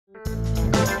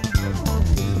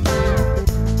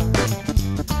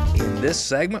this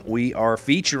segment, we are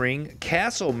featuring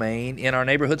Castlemaine in our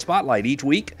Neighborhood Spotlight. Each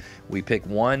week, we pick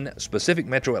one specific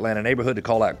Metro Atlanta neighborhood to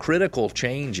call out critical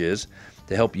changes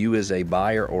to help you as a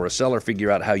buyer or a seller figure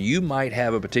out how you might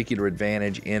have a particular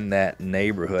advantage in that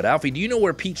neighborhood. Alfie, do you know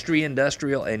where Peachtree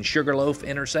Industrial and Sugarloaf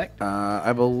intersect?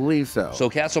 I believe so. So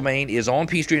Castlemaine is on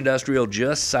Peachtree Industrial,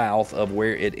 just south of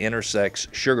where it intersects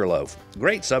Sugarloaf.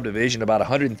 Great subdivision, about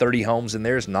 130 homes in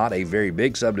there. It's not a very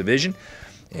big subdivision.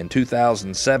 In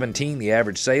 2017, the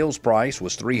average sales price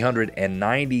was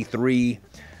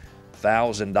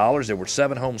 $393,000. There were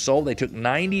 7 homes sold. They took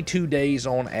 92 days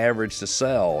on average to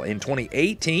sell. In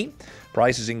 2018,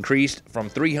 prices increased from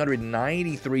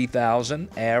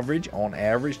 $393,000 on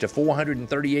average to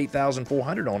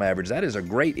 $438,400 on average. That is a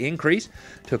great increase.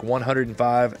 Took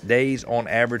 105 days on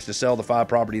average to sell the 5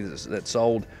 properties that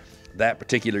sold that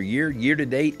particular year. Year to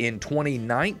date in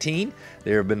 2019,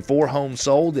 there have been 4 homes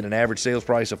sold at an average sales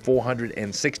price of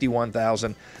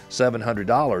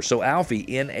 $461,700. So Alfie,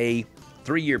 in a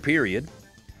 3-year period,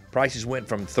 prices went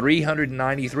from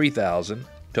 $393,000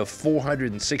 to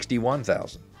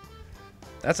 $461,000.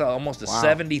 That's almost a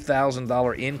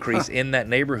 $70,000 increase in that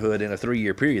neighborhood in a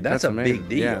 3-year period. That's a amazing. Big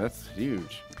deal. Yeah, that's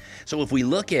huge. So if we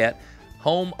look at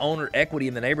homeowner equity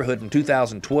in the neighborhood from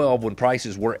 2012, when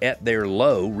prices were at their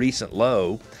low, recent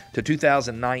low, to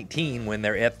 2019 when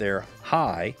they're at their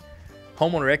high,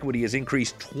 homeowner equity has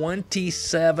increased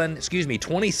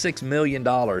 $26 million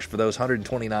for those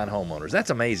 129 homeowners.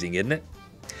 That's amazing, isn't it?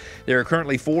 There are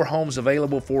currently 4 homes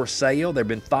available for sale. There have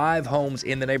been 5 homes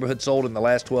in the neighborhood sold in the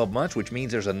last 12 months, which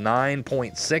means there's a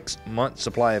 9.6 month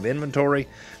supply of inventory,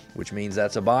 which means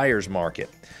that's a buyer's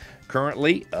market.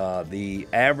 Currently, the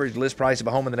average list price of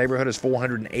a home in the neighborhood is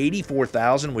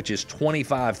 $484,000, which is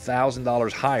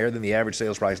 $25,000 higher than the average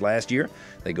sales price last year.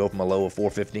 They go from a low of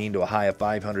 $415,000 to a high of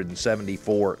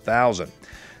 $574,000.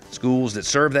 Schools that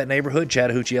serve that neighborhood: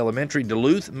 Chattahoochee Elementary,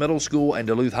 Duluth Middle School, and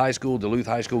Duluth High School. Duluth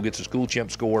High School gets a school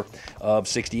chimp score of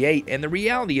 68. And the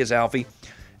reality is, Alfie,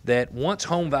 that once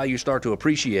home values start to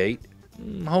appreciate,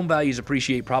 home values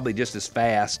appreciate probably just as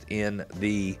fast in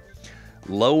the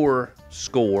lower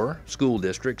score school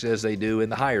districts as they do in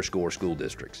the higher score school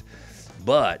districts.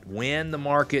 But when the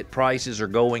market prices are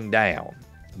going down,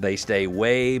 they stay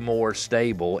way more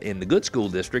stable in the good school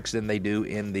districts than they do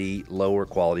in the lower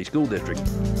quality school districts.